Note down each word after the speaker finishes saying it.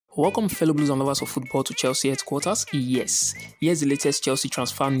Welcome fellow Blues and lovers of football to Chelsea headquarters. Yes, here's the latest Chelsea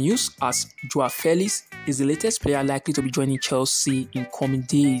transfer news as Joao Felix is the latest player likely to be joining Chelsea in coming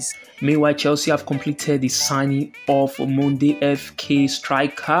days. Meanwhile, Chelsea have completed the signing of Monday FK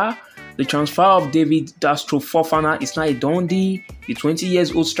striker. The transfer of David Datro Fofana is now a done deal. The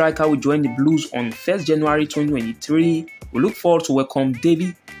 20-year-old striker will join the Blues on 1st January 2023. We look forward to welcome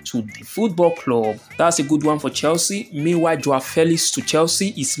David to the football club. That's a good one for Chelsea. Meanwhile, Joao Felix to Chelsea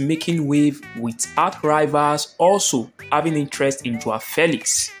is making wave with arch rivals also having interest in Joao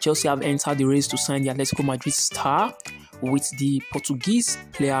Felix. Chelsea have entered the race to sign the Atletico Madrid star, with the Portuguese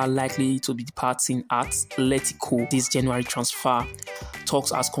player likely to be departing at Atletico this January transfer.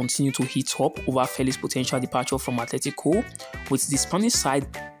 Talks has continued to heat up over Felix's potential departure from Atletico, with the Spanish side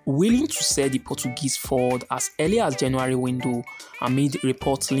willing to sell the Portuguese forward as early as January window amid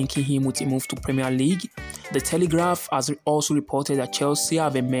reports linking him with a move to Premier League. The Telegraph has also reported that Chelsea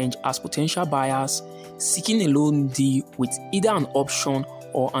have emerged as potential buyers seeking a loan deal with either an option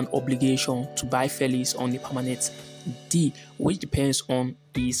or an obligation to buy Felix on a permanent deal, which depends on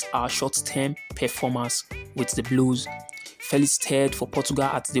his short-term performance with the Blues. Felix starred for Portugal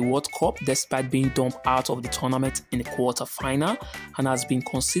at the World Cup despite being dumped out of the tournament in the quarter-final and has been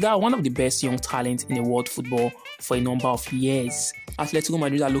considered one of the best young talents in the world football for a number of years. Atletico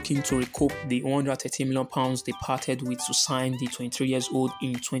Madrid are looking to recoup the £130 million they parted with to sign the 23-year-old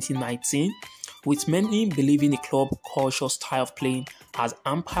in 2019, with many believing the club's cautious style of playing has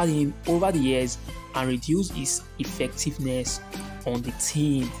hampered him over the years and reduced his effectiveness on the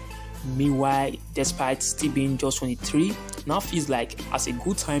team. Meanwhile, despite still being just 23, now feels like as a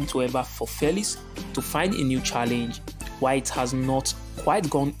good time to ever for Felix to find a new challenge, while it has not quite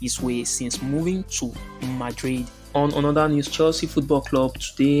gone his way since moving to Madrid. On another news, Chelsea Football Club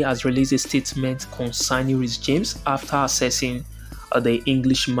today has released a statement concerning Reece James after assessing the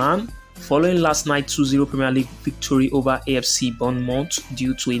Englishman following last night's 2-0 Premier League victory over AFC Bournemouth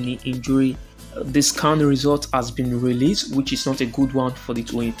due to a knee injury. This kind of result has been released, which is not a good one for the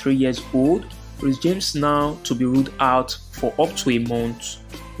 23-year-old. Reece James now to be ruled out for up to a month.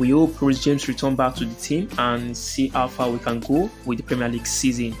 We hope Reece James return back to the team and see how far we can go with the Premier League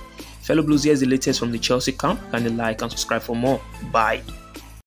season. Fellow Blues, here's the latest from the Chelsea camp. Kindly like and subscribe for more. Bye.